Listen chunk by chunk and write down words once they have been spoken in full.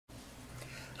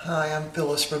Hi, I'm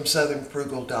Phyllis from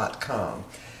southernfrugal.com.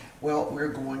 Well, we're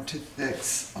going to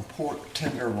fix a pork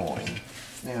tenderloin.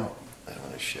 Now, I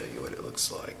want to show you what it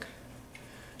looks like.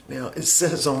 Now, it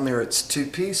says on there it's 2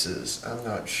 pieces. I'm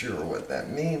not sure what that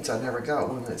means. I never got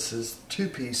one that says 2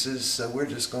 pieces, so we're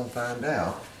just going to find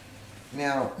out.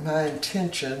 Now, my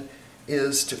intention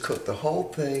is to cook the whole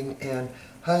thing, and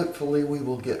hopefully we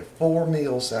will get 4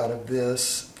 meals out of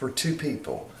this for 2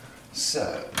 people.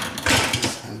 So,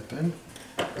 this open.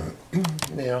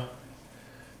 Now,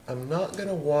 I'm not going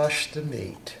to wash the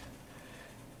meat.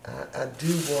 I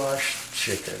do wash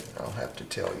chicken, I'll have to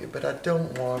tell you, but I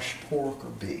don't wash pork or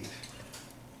beef.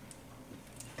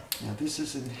 Now, this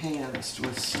is enhanced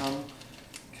with some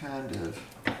kind of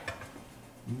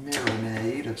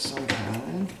marinade of some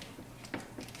kind.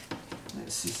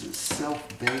 This is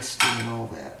self-basting and all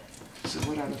that. So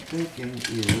what I'm thinking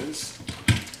is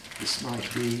this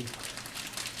might be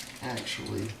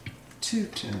actually 2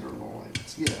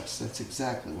 tenderloins. Yes, that's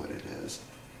exactly what it is.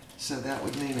 So that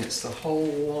would mean it's the whole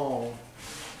long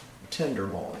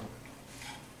tenderloin.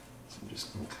 So I'm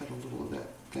just going to cut a little of that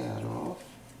fat off.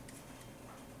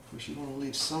 Of course, you want to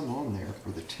leave some on there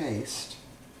for the taste.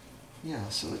 Yeah,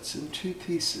 so it's in 2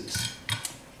 pieces.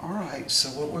 All right, so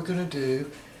what we're going to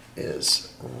do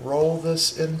is roll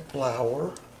this in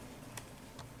flour,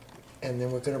 and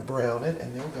then we're going to brown it,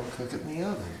 and then we're going to cook it in the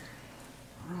oven.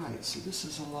 Alright, so this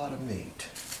is a lot of meat.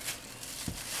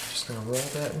 Just going to roll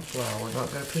that in flour.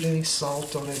 Not going to put any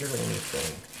salt on it or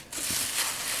anything.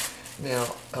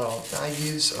 Now, I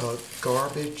use a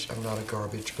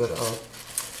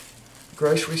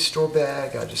grocery store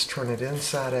bag. I just turn it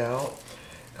inside out.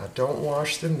 I don't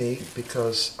wash the meat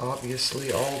because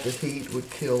obviously all the heat would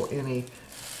kill any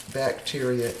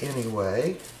bacteria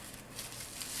anyway.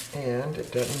 And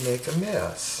it doesn't make a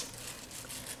mess.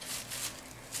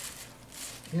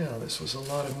 Yeah, this was a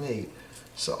lot of meat.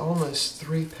 So almost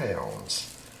 3 pounds.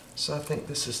 So I think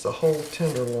this is the whole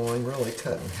tenderloin really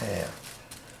cut in half.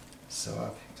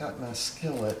 So I've got my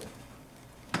skillet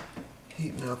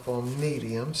heating up on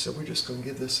medium. So we're just going to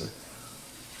give this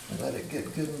let it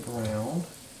get good and brown.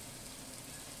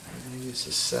 I'm going to use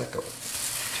the second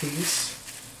piece.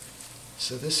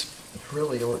 So this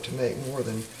really ought to make more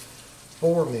than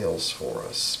 4 meals for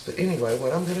us. But anyway,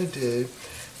 what I'm going to do,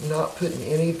 I'm not putting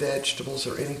any vegetables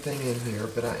or anything in here,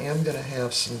 but I am going to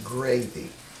have some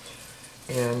gravy.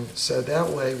 And so that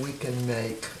way we can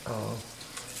make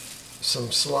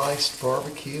some sliced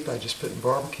barbecue by just putting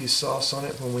barbecue sauce on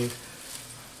it when we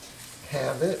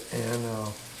have it, and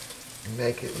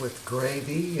make it with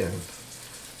gravy and,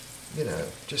 you know,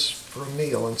 just for a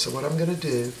meal. And so what I'm going to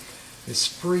do is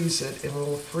freeze it in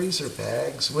little freezer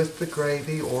bags with the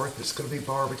gravy, or if it's going to be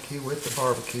barbecue, with the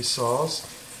barbecue sauce.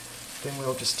 Then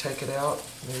we'll just take it out,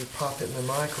 maybe pop it in the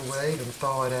microwave and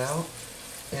thaw it out.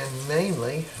 And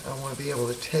mainly, I want to be able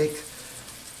to take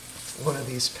one of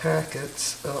these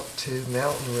packets up to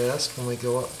Mountain Rest when we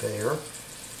go up there.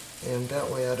 And that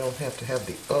way I don't have to have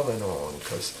the oven on,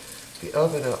 because the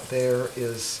oven up there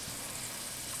is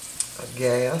a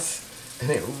gas,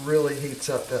 and it really heats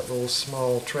up that little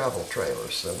small travel trailer.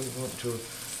 So we want to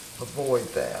avoid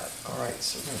that. Alright,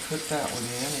 so we're going to put that one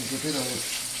in and give it a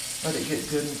let it get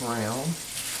good and brown.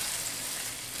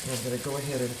 And I'm going to go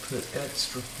ahead and put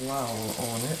extra flour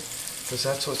on it, because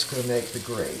that's what's going to make the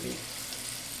gravy.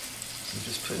 So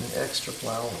just putting extra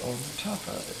flour on the top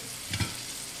of it.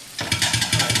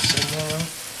 Alright, so now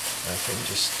I can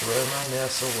just throw my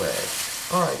mess away.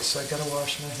 Alright, so I got to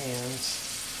wash my hands.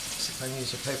 See if I can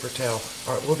use a paper towel.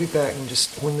 Alright, we'll be back in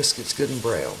just when this gets good and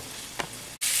brown.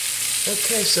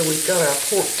 Okay, so we've got our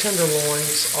pork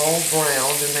tenderloins all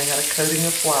browned, and they had a coating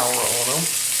of flour on them.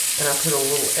 And I put a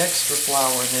little extra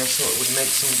flour in there so it would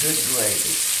make some good gravy.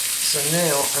 So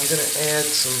now I'm going to add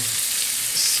some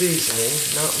seasoning,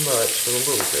 not much, but a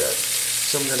little bit.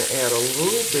 So I'm going to add a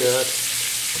little bit of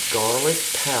garlic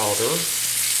powder,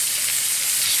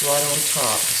 just right on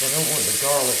top, because I don't want the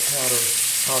garlic powder,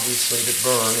 obviously, to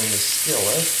burn in the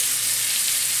skillet.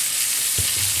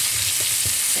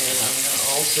 And I'm going to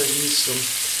also use some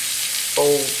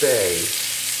Old Bay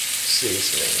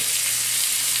seasoning.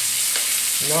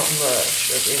 Not much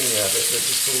of any of it, but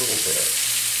just a little bit.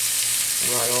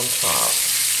 Right on top.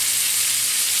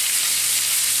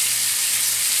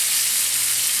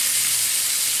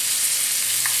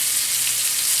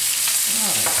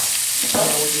 Alright. Now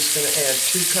we're just going to add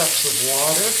 2 cups of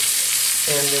water,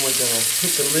 and then we're going to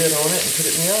put the lid on it and put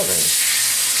it in the oven.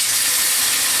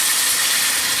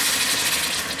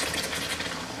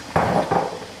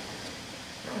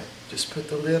 Just put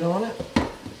the lid on it,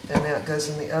 and now it goes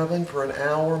in the oven for an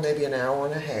hour, maybe an hour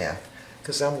and a half.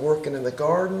 because I'm working in the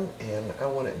garden and I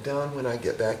want it done when I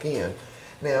get back in.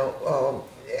 Now,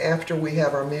 after we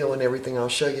have our meal and everything, I'll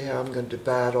show you how I'm going to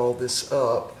divide all this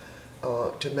up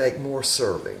to make more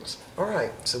servings. All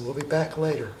right, so we'll be back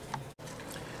later.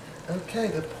 Okay,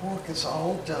 the pork is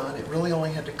all done. It really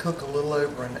only had to cook a little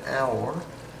over an hour.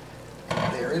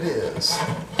 And there it is.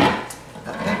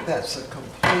 I think that's a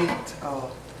complete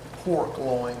pork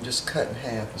loin, just cut in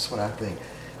half is what I think.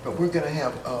 But we're going to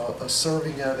have a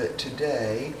serving of it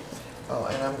today,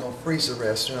 and I'm going to freeze the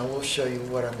rest, and I will show you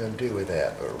what I'm going to do with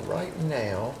that. But right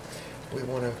now, we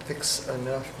want to fix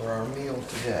enough for our meal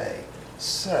today.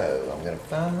 So, I'm going to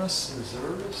find my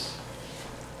scissors.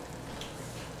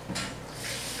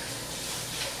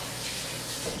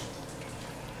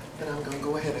 And I'm going to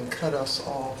go ahead and cut us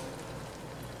off,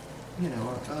 you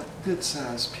know, a good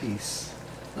sized piece.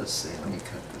 Let's see, let me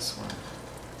cut this one.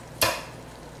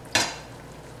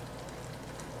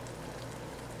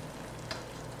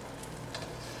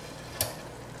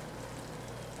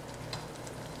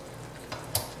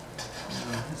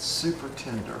 It's super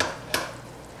tender.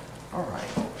 All right,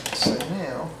 so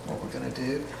now what we're going to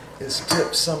do is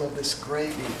dip some of this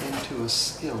gravy into a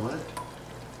skillet.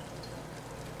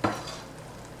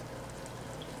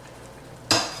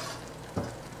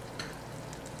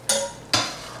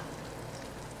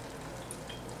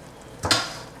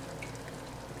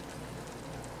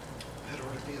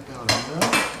 About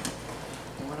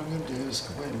enough. And what I'm going to do is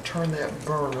go ahead and turn that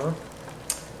burner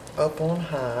up on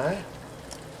high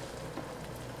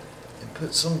and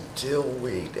put some dill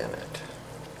weed in it.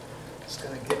 It's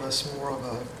going to give us more of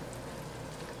a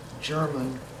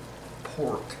German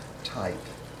pork type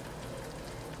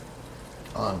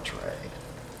entree.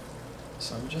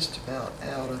 So I'm just about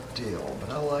out of dill, but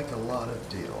I like a lot of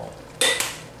dill.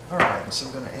 Alright, so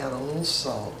I'm going to add a little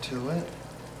salt to it.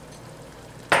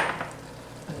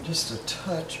 And just a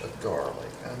touch of garlic.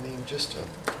 I mean, just a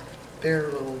bare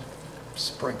little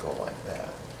sprinkle like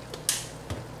that.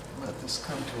 Let this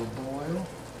come to a boil.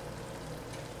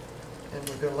 And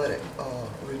we're going to let it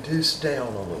reduce down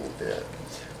a little bit.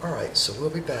 Alright, so we'll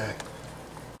be back.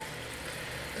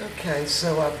 Okay,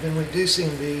 so I've been reducing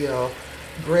the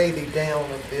gravy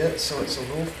down a bit so it's a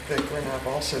little thicker, and I've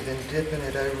also been dipping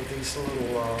it over these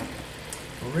little,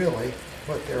 really,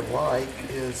 what they're like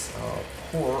is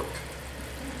pork.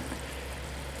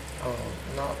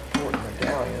 Not pork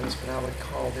medallions, but I would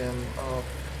call them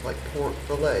like pork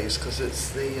fillets because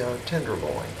it's the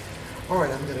tenderloin.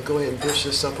 Alright, I'm going to go ahead and dish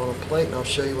this up on a plate and I'll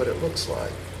show you what it looks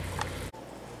like.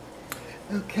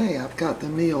 Okay, I've got the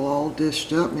meal all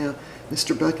dished up. Now,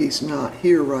 Mr. Bucky's not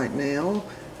here right now,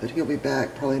 but he'll be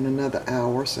back probably in another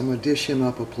hour, so I'm going to dish him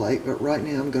up a plate. But right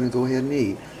now I'm going to go ahead and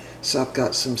eat. So I've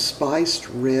got some spiced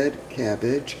red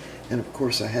cabbage, and of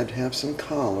course I had to have some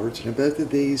collards. Now both of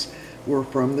these were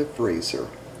from the freezer.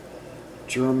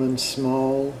 German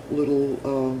small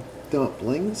little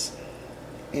dumplings,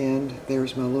 and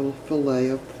there's my little fillet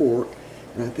of pork,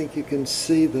 and I think you can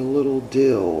see the little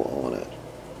dill on it.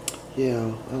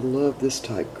 Yeah, I love this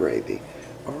type gravy.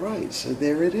 Alright, so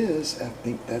there it is. I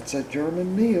think that's a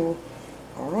German meal.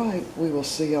 Alright, we will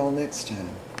see y'all next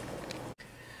time.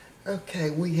 Okay,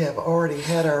 we have already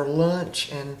had our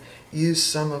lunch and used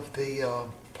some of the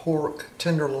pork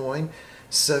tenderloin.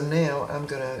 So now I'm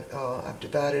going to, I've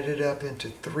divided it up into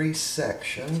 3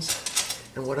 sections.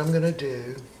 And what I'm going to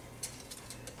do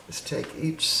is take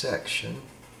each section,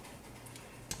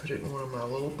 put it in one of my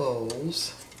little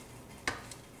bowls.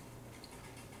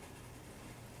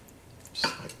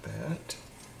 Just like that.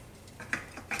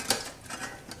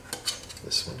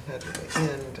 This one had the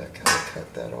end, I kind of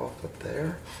cut that off up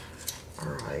there.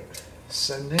 Alright,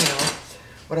 so now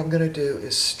what I'm going to do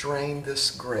is strain this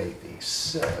gravy.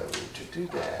 So, to do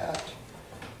that,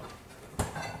 I'm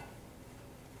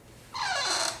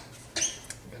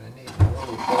going to need a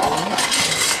little bowl.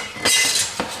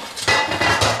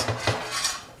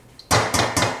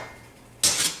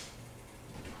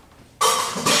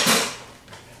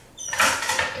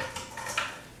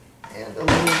 And a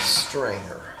little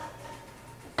strainer.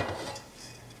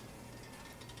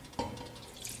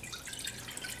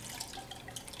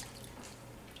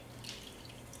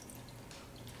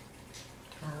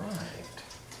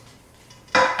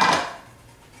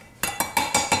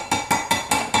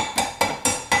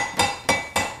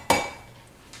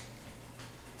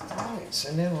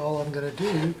 So now all I'm going to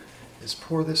do is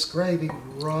pour this gravy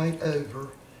right over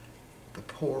the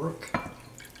pork.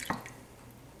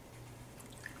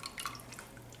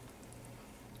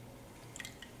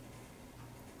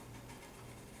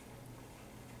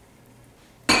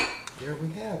 There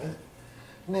we have it.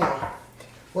 Now,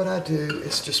 what I do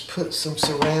is just put some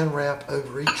saran wrap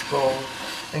over each bowl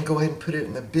and go ahead and put it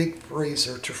in the big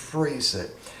freezer to freeze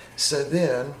it. So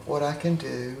then what I can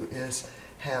do is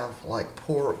have like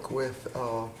pork with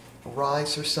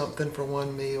rice or something for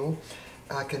one meal.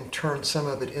 I can turn some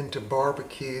of it into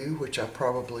barbecue, which I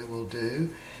probably will do,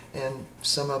 and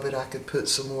some of it I could put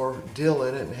some more dill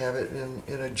in it and have it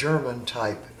in a German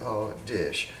type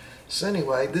dish. So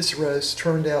anyway, this roast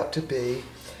turned out to be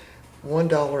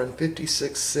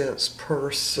 $1.56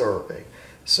 per serving.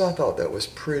 So I thought that was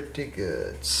pretty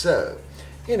good. So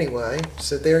anyway,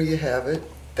 so there you have it.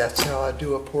 That's how I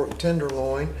do a pork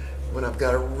tenderloin when I've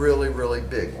got a really, really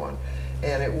big one.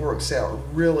 And it works out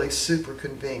really super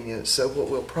convenient. So what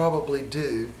we'll probably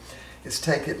do is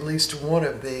take at least one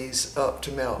of these up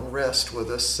to Mountain Rest with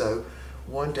us. So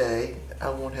one day I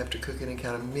won't have to cook any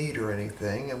kind of meat or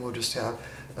anything, and we'll just have,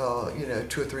 2 or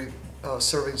 3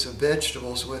 servings of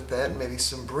vegetables with that, and maybe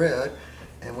some bread,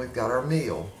 and we've got our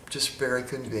meal. Just very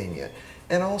convenient.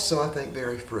 And also, I think,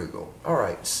 very frugal. All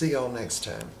right, see y'all next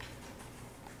time.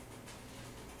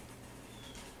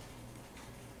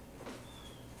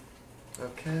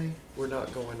 Okay, we're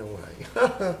not going away.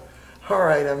 All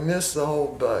right, I missed the whole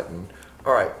button.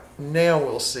 All right, now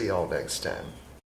we'll see y'all next time.